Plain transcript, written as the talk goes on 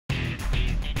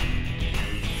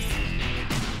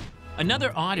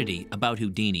Another oddity about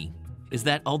Houdini is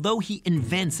that although he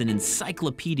invents an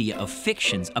encyclopedia of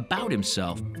fictions about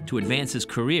himself to advance his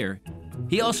career,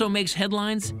 he also makes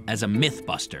headlines as a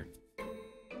myth-buster.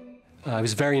 He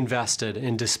was very invested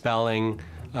in dispelling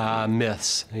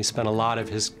myths. He spent a lot of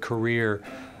his career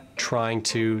trying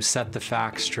to set the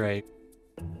facts straight.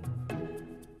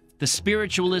 The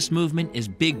spiritualist movement is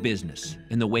big business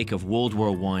in the wake of World War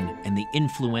I and the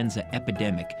influenza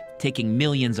epidemic taking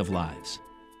millions of lives.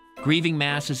 Grieving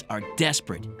masses are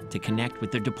desperate to connect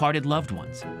with their departed loved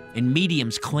ones, and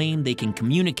mediums claim they can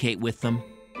communicate with them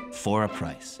for a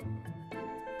price.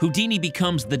 Houdini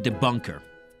becomes the debunker,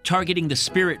 targeting the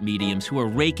spirit mediums who are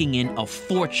raking in a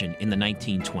fortune in the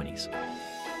 1920s.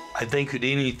 I think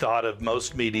Houdini thought of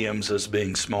most mediums as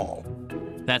being small.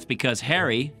 That's because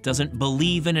Harry doesn't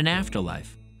believe in an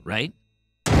afterlife, right?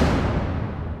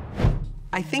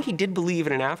 I think he did believe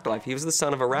in an afterlife. He was the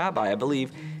son of a rabbi. I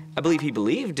believe he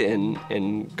believed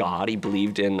in God. He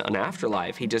believed in an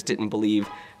afterlife. He just didn't believe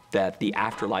that the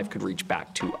afterlife could reach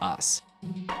back to us.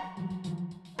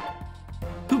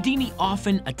 Houdini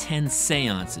often attends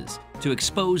seances to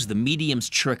expose the medium's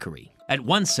trickery. At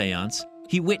one seance,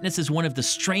 he witnesses one of the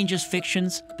strangest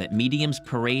fictions that mediums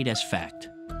parade as fact,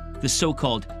 the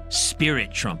so-called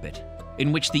spirit trumpet,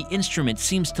 in which the instrument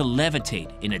seems to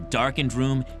levitate in a darkened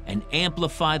room and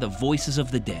amplify the voices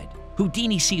of the dead.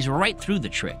 Houdini sees right through the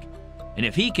trick, and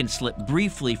if he can slip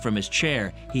briefly from his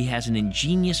chair, he has an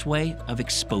ingenious way of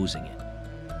exposing it.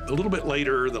 A little bit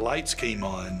later, the lights came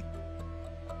on,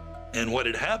 and what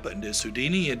had happened is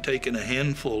Houdini had taken a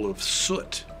handful of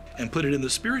soot and put it in the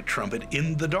spirit trumpet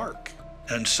in the dark.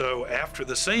 And so after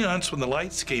the seance, when the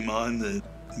lights came on, the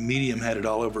medium had it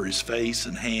all over his face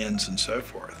and hands and so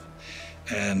forth.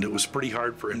 And it was pretty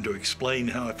hard for him to explain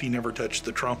how, if he never touched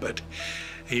the trumpet,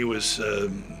 he was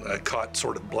caught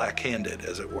sort of black-handed,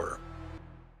 as it were.